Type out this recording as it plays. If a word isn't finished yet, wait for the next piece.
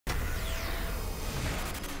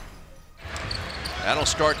That'll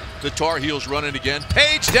start the Tar Heels running again.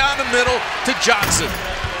 Page down the middle to Johnson.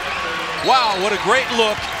 Wow, what a great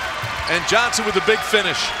look. And Johnson with a big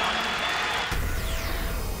finish.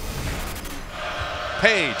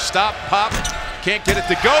 Page, stop, pop. Can't get it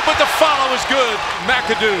to go, but the follow is good.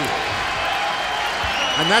 McAdoo.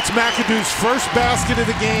 And that's McAdoo's first basket of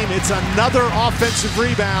the game. It's another offensive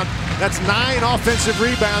rebound. That's 9 offensive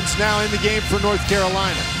rebounds now in the game for North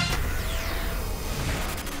Carolina.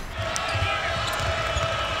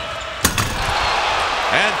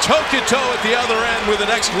 And toe-to-toe at the other end with an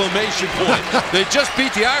exclamation point. They just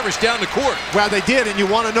beat the Irish down the court. Well, they did, and you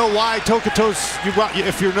want to know why toe-to-toes,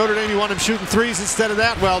 if you're Notre Dame, you want them shooting threes instead of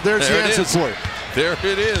that? Well, there's the answer for it. There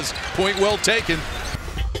it is. Point well taken.